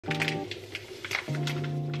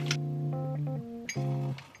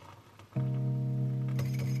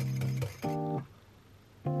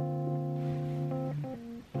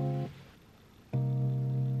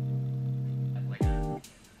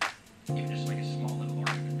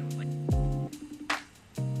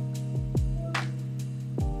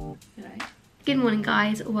Good morning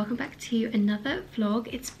guys, welcome back to another vlog.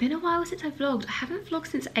 It's been a while since I vlogged. I haven't vlogged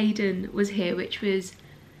since Aiden was here, which was,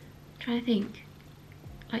 I'm trying to think,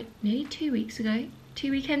 like nearly 2 weeks ago, 2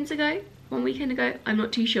 weekends ago, 1 weekend ago, I'm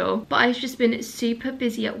not too sure. But I've just been super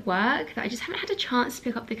busy at work that I just haven't had a chance to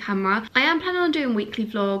pick up the camera. I am planning on doing weekly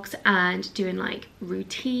vlogs and doing like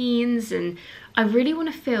routines, and I really want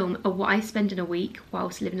to film what I spend in a week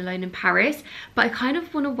whilst living alone in Paris, but I kind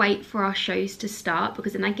of want to wait for our shows to start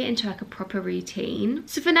because then I get into like a proper routine.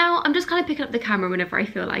 So for now, I'm just kind of picking up the camera whenever I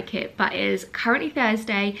feel like it, but it is currently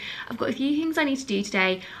Thursday. I've got a few things I need to do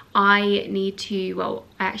today. I need to, well,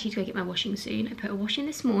 I actually need to go get my washing soon. I put a wash in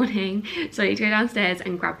this morning, so I need to go downstairs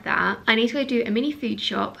and grab that. I need to go do a mini food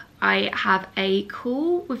shop. I have a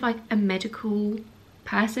call with like a medical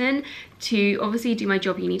person to obviously do my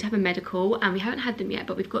job. You need to have a medical, and we haven't had them yet,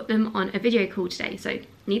 but we've got them on a video call today, so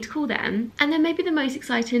need to call them. And then maybe the most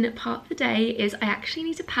exciting part of the day is I actually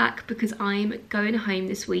need to pack because I'm going home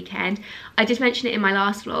this weekend. I did mention it in my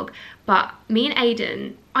last vlog, but me and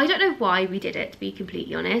Aiden, I don't know why we did it, to be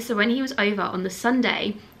completely honest. So when he was over on the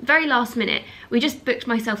Sunday, very last minute, we just booked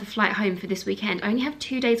myself a flight home for this weekend. I only have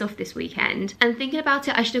 2 days off this weekend, and thinking about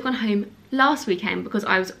it, I should have gone home last weekend because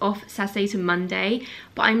I was off Saturday to Monday,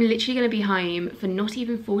 but I'm literally going to be home for not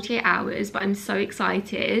even 48 hours, but I'm so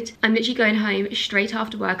excited. I'm literally going home straight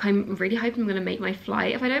after work. I'm really hoping I'm going to make my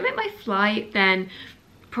flight. If I don't make my flight, then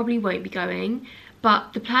probably won't be going,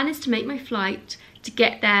 but the plan is to make my flight, to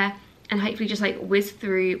get there and hopefully just like whiz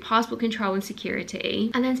through passport control and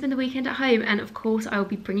security, and then spend the weekend at home. And of course I will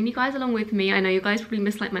be bringing you guys along with me. I know you guys probably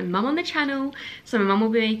miss like my mum on the channel, so my mum will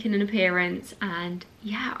be making an appearance, and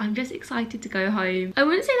yeah, I'm just excited to go home. I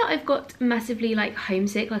wouldn't say that I've got massively like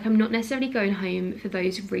homesick, like I'm not necessarily going home for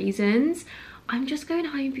those reasons. I'm just going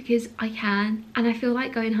home because I can and I feel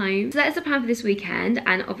like going home. So that is the plan for this weekend,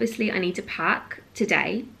 and obviously I need to pack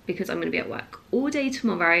today because I'm going to be at work all day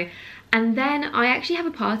tomorrow. And then I actually have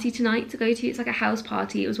a party tonight to go to. It's like a house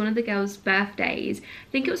party. It was one of the girls' birthdays.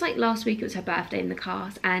 I think it was like last week, it was her birthday in the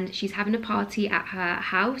cast, and she's having a party at her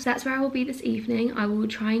house. That's where I will be this evening. I will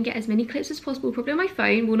try and get as many clips as possible, probably on my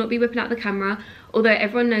phone. Will not be whipping out the camera. Although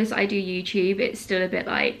everyone knows that I do YouTube, it's still a bit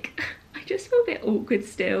like, I just feel a bit awkward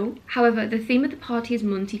still. However, the theme of the party is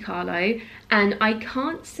Monte Carlo, and I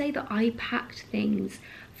can't say that I packed things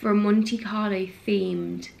for a Monte Carlo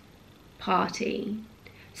themed party.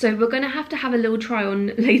 So we're going to have a little try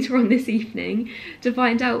on later on this evening to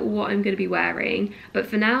find out what I'm going to be wearing. But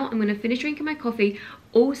for now, I'm going to finish drinking my coffee.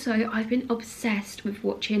 Also, I've been obsessed with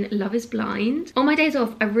watching Love is Blind. On my days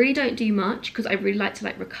off, I really don't do much because I really like to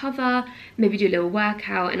like recover, maybe do a little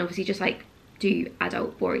workout, and obviously just like do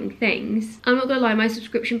adult boring things. I'm not gonna lie, my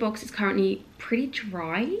subscription box is currently pretty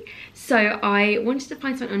dry. So I wanted to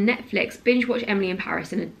find something on Netflix, binge watch Emily in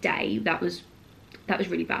Paris in a day. That was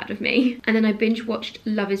really bad of me. And then I binge watched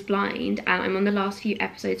Love is Blind, and I'm on the last few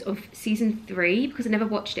episodes of season 3 because I never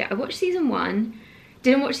watched it. I watched season 1,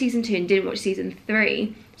 didn't watch season 2, and didn't watch season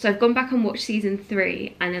 3. So I've gone back and watched season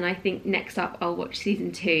 3, and then I think next up I'll watch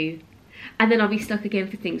season 2, and then I'll be stuck again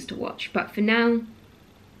for things to watch. But for now,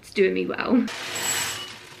 it's doing me well.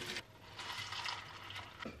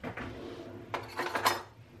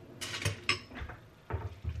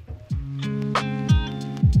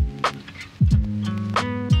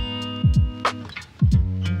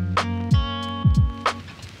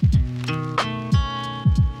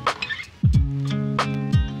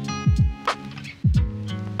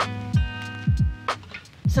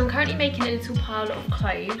 So I'm currently making a little pile of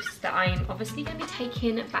clothes that I'm obviously going to be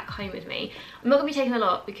taking back home with me. I'm not going to be taking a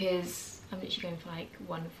lot because I'm literally going for like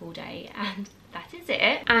one full day and that is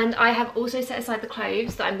it. And I have also set aside the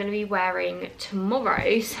clothes that I'm going to be wearing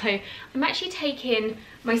tomorrow. So I'm actually taking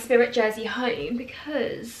my Spirit jersey home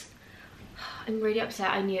because I'm really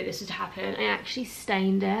upset. I knew this would happen. I actually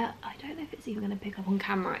stained it. I don't know if it's even going to pick up on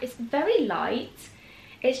camera. It's very light.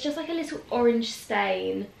 It's just like a little orange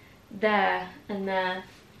stain there and there.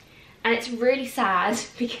 And it's really sad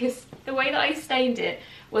because the way that I stained it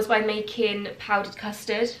was by making powdered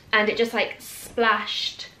custard, and it just like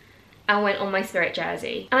splashed and went on my Spirit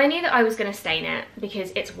jersey. And I knew that I was going to stain it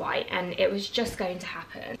because it's white and it was just going to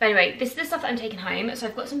happen. But anyway, this is the stuff that I'm taking home. So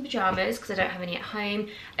I've got some pyjamas because I don't have any at home,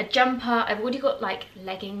 a jumper, I've already got like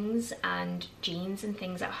leggings and jeans and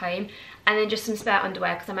things at home, and then just some spare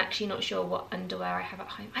underwear because I'm actually not sure what underwear I have at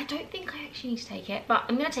home. I don't think I actually need to take it, but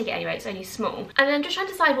I'm going to take it anyway. It's only small. And then I'm just trying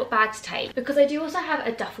to decide what bag to take because I do also have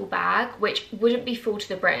a duffel bag which wouldn't be full to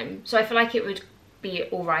the brim. So I feel like it would be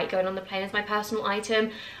alright going on the plane as my personal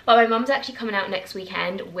item, but my mum's actually coming out next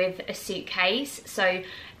weekend with a suitcase, so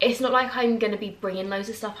it's not like I'm going to be bringing loads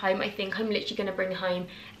of stuff home. I think I'm literally going to bring home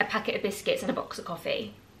a packet of biscuits and a box of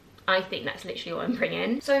coffee. I think that's literally what I'm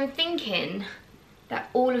bringing. So I'm thinking that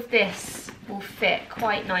all of this will fit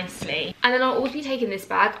quite nicely. And then I'll also be taking this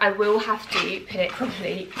bag. I will have to put it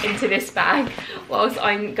probably into this bag whilst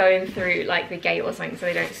I'm going through like the gate or something so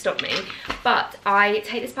they don't stop me. But I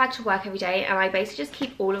take this bag to work every day and I basically just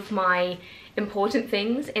keep all of my important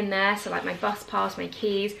things in there. So like my bus pass, my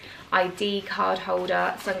keys, ID, card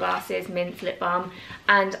holder, sunglasses, mints, lip balm.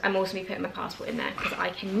 And I'm also be putting my passport in there because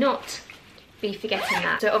I cannot be forgetting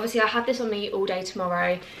that. So obviously I have this on me all day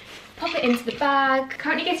tomorrow. Pop it into the bag.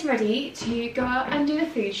 Currently getting ready to go out and do a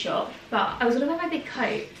food shop, but I was gonna wear my big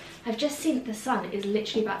coat. I've just seen that the sun is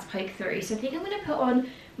literally about to poke through, so I think I'm gonna put on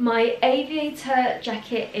my aviator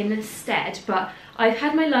jacket instead. But I've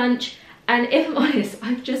had my lunch, and if I'm honest,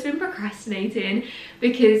 I've just been procrastinating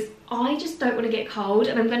because I just don't want to get cold,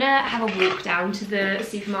 and I'm gonna have a walk down to the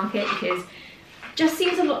supermarket because it just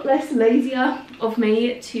seems a lot less lazier of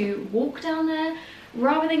me to walk down there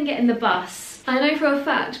rather than getting the bus. I know for a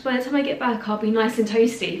fact by the time I get back I'll be nice and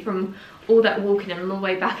toasty from all that walking, and on the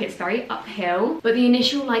way back it's very uphill. But the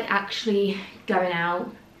initial like actually going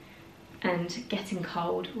out and getting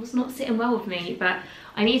cold was not sitting well with me, but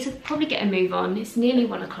I need to probably get a move on. It's nearly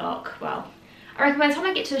 1 o'clock. Well, I reckon by the time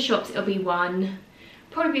I get to the shops it'll be 1.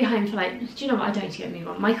 Probably be home for like, do you know what, I don't need to get a move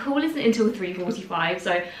on. My call isn't until 3:45,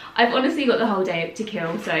 so I've honestly got the whole day to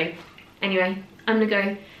kill. So anyway, I'm gonna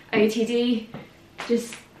go OTD,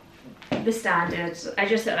 just the standard. I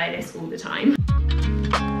just look like this all the time.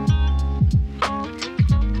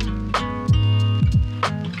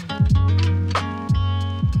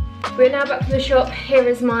 We're now back from the shop. Here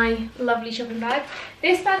is my lovely shopping bag.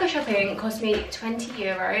 This bag of shopping cost me 20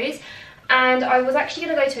 euros, and I was actually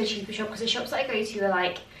gonna go to a cheaper shop because the shops that I go to are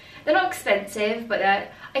like, they're not expensive, but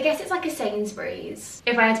I guess it's like a Sainsbury's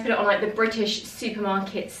if I had to put it on like the British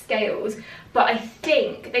supermarket scales. But I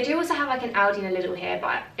think they do also have like an Aldi and a Lidl here,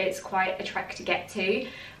 but it's quite a trek to get to.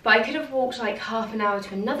 But I could have walked like half an hour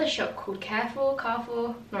to another shop called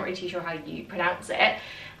Carrefour, not really too sure how you pronounce it.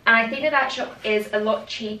 And I think that that shop is a lot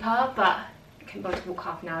cheaper, but I can both walk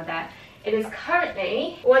half an hour there. It is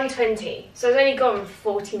currently 1:20, so I've only gone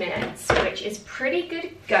 40 minutes, which is pretty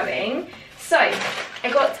good going. So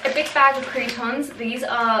I got a big bag of croutons. These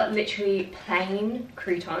are literally plain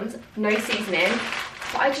croutons, no seasoning,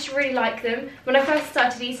 but I just really like them. When I first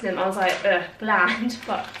started eating them, I was like, ugh, bland,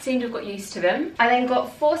 but seemed to have got used to them. I then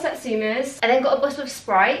got 4 satsumas. I then got a bottle of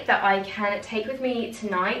Sprite that I can take with me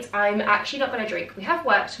tonight. I'm actually not gonna drink. We have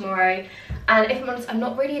work tomorrow, and if I'm honest, I'm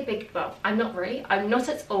not not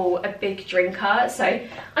at all a big drinker, so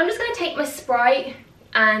I'm just gonna take my Sprite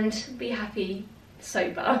and be happy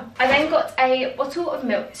sober. I then got a bottle of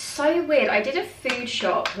milk. It's so weird, I did a food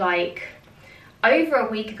shop like over a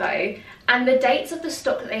week ago, and the dates of the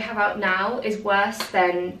stock that they have out now is worse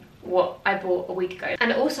than what I bought a week ago.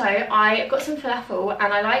 And also I got some falafel,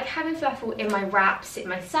 and I like having falafel in my wraps, in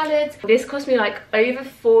my salads. This cost me like over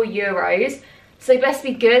 4 euros, so they best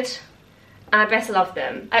be good and I better love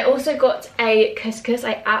them. I also got a couscous.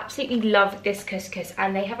 I absolutely love this couscous,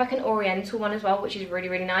 and they have like an oriental one as well, which is really,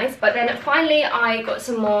 really nice. But then finally I got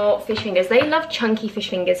some more fish fingers. They love chunky fish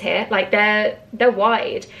fingers here, like they're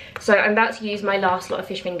wide. So I'm about to use my last lot of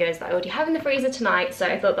fish fingers that I already have in the freezer tonight, so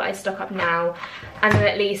I thought that I'd stock up now, and then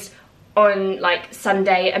at least on like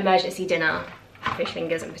Sunday emergency dinner, fish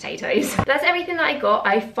fingers and potatoes. That's everything that I got.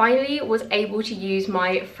 I finally was able to use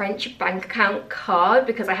my French bank account card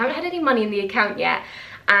because I haven't had any money in the account yet,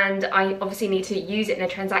 and I obviously need to use it in a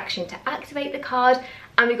transaction to activate the card,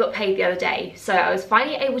 and we got paid the other day. So I was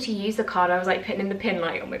finally able to use the card. I was like putting in the pin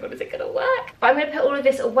like, oh my god, is it gonna work? But I'm gonna put all of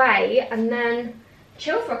this away and then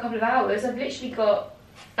chill for a couple of hours. I've literally got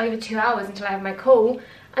over 2 hours until I have my call,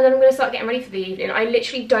 and then I'm going to start getting ready for the evening. I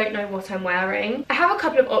literally don't know what I'm wearing. I have a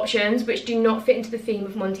couple of options which do not fit into the theme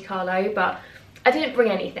of Monte Carlo, but I didn't bring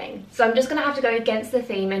anything. So I'm just going to have to go against the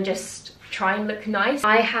theme and just try and look nice.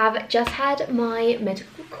 I have just had my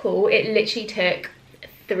medical call. It literally took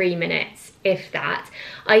 3 minutes, if that.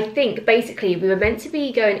 I think basically we were meant to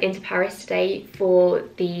be going into Paris today for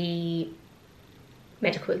the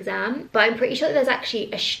medical exam, but I'm pretty sure that there's actually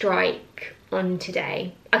a strike on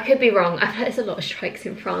today. I could be wrong. I've heard there's a lot of strikes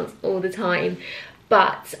in France all the time,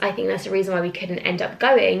 but I think that's the reason why we couldn't end up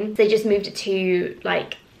going. They just moved it to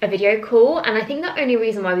like a video call, and I think the only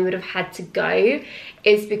reason why we would have had to go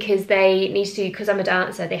is because they need to do, because I'm a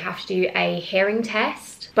dancer, they have to do a hearing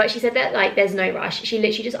test. But she said that like there's no rush. She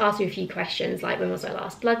literally just asked me a few questions like, when was my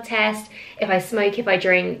last blood test, if I smoke, if I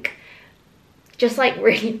drink, just like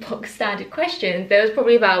really box standard questions. There was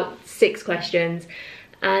probably about 6 questions,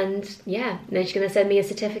 And yeah, then she's gonna send me a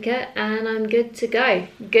certificate and I'm good to go,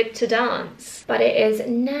 good to dance. But it is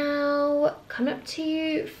now coming up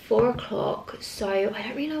to 4 o'clock, so I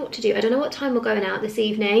don't really know what to do. I don't know what time we're going out this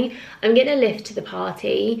evening. I'm getting a lift to the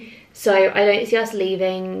party, so I don't see us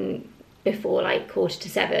leaving before like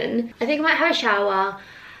 6:45. I think I might have a shower,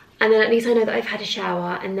 and then at least I know that I've had a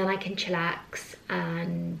shower, and then I can chillax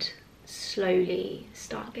and slowly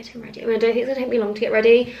start getting ready. I mean, I don't think it's gonna take me long to get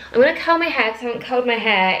ready. I'm gonna curl my hair because I haven't curled my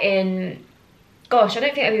hair in, gosh, I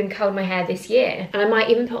don't think I've even curled my hair this year. And I might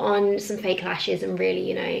even put on some fake lashes and really,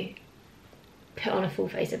 you know, put on a full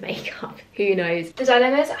face of makeup. Who knows? The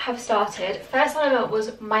dilemmas have started. First dilemma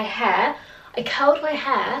was my hair. I curled my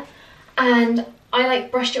hair and I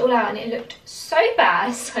like brushed it all out and it looked so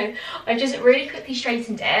bad. So I just really quickly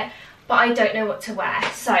straightened it, but I don't know what to wear.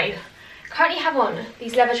 So currently have on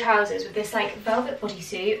these leather trousers with this like velvet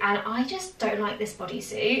bodysuit, and I just don't like this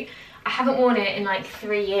bodysuit. I haven't worn it in like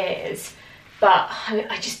 3 years, but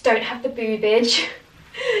I just don't have the boobage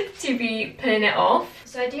to be pulling it off.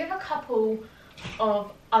 So I do have a couple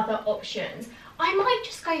of other options. I might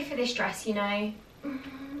just go for this dress, you know.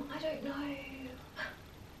 I don't know.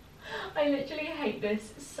 I literally hate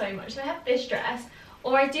this so much. So I have this dress,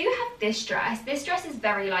 or I do have this dress. This dress is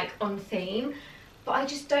very like on theme, but I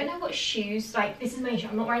just don't know what shoes. Like, this is my issue.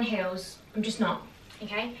 I'm not wearing heels. I'm just not,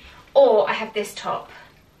 okay? Or I have this top.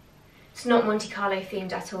 It's not Monte Carlo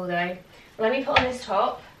themed at all though. Let me put on this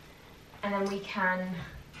top and then we can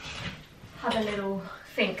have a little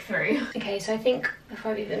think through. Okay, so I think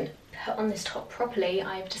before I've even put on this top properly,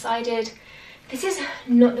 I've decided this is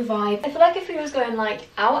not the vibe. I feel like if we was going like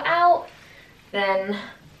out, then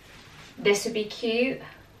this would be cute.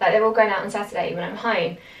 Like, they're all going out on Saturday when I'm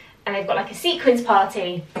home, and they've got like a sequins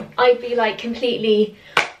party. I'd be like completely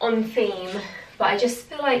on theme, but I just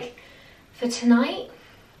feel like for tonight,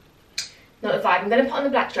 not the vibe. I'm gonna put on the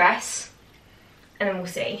black dress and then we'll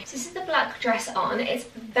see. So this is the black dress on. It's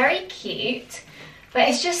very cute, but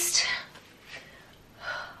it's just,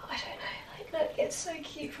 I don't know, like look, it's so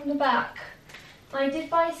cute from the back. I did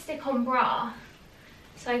buy a stick-on bra,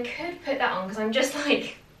 so I could put that on because I'm just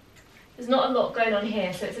like, there's not a lot going on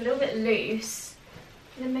here, so it's a little bit loose.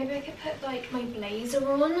 And then maybe I could put like my blazer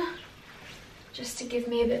on, just to give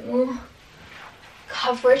me a bit more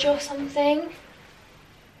coverage or something.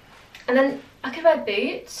 And then I could wear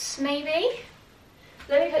boots, maybe.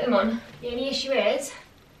 Let me put them on. The only issue is,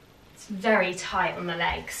 it's very tight on the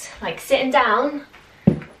legs. Like, sitting down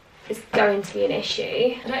is going to be an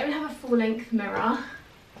issue. I don't even have a full length mirror.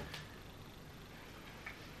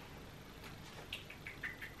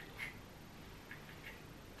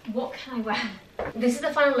 What can I wear? This is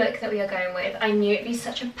the final look that we are going with. I knew it'd be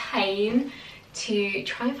such a pain to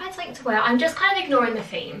try and find something to wear. I'm just kind of ignoring the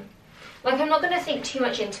theme. Like, I'm not going to think too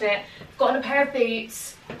much into it. I've got on a pair of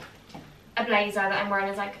boots, a blazer that I'm wearing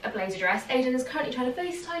as like a blazer dress. Aiden is currently trying to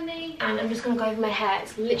FaceTime me, and I'm just going to go over my hair.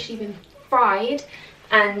 It's literally been fried,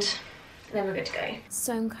 and then we're good to go.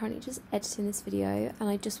 So I'm currently just editing this video, and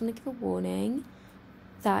I just want to give a warning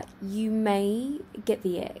that you may get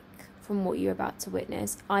the ick from what you're about to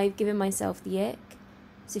witness. I've given myself the ick,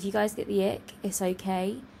 so if you guys get the ick, it's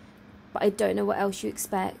okay, but I don't know what else you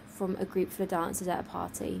expect from a group full of dancers at a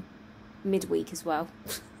party midweek as well.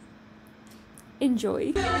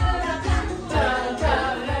 Enjoy.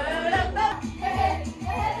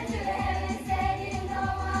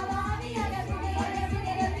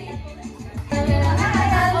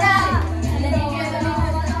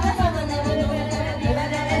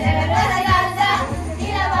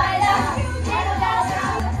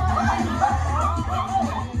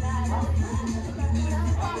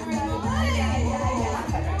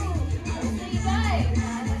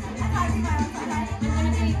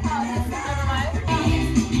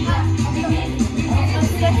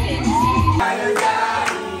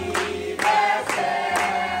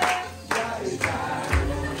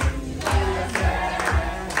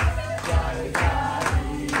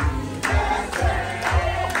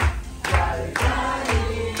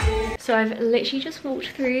 So I've literally just walked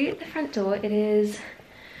through the front door. It is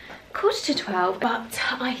 11:45, but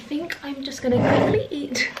I think I'm just gonna quickly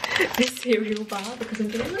eat this cereal bar because I'm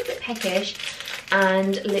feeling a little bit peckish,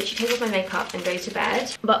 and literally take off my makeup and go to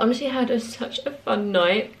bed. But honestly, I had such a fun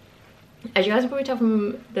night. As you guys can probably tell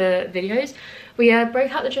from the videos, we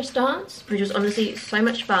broke out the Just Dance, which was honestly so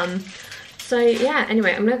much fun. So yeah,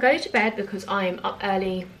 anyway, I'm gonna go to bed because I'm up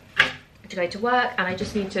early to go to work, and I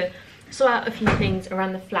just need to sort out a few things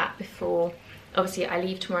around the flat before obviously I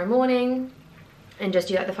leave tomorrow morning. and just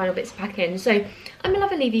do like the final bits of packing. So I'm gonna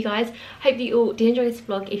love and leave you guys. Hope that you all did enjoy this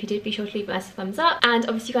vlog. If you did, be sure to leave a nice thumbs up, and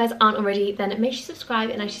obviously if you guys aren't already, then make sure you subscribe,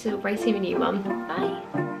 and I shall see you very soon in a new one.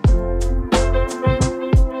 Bye.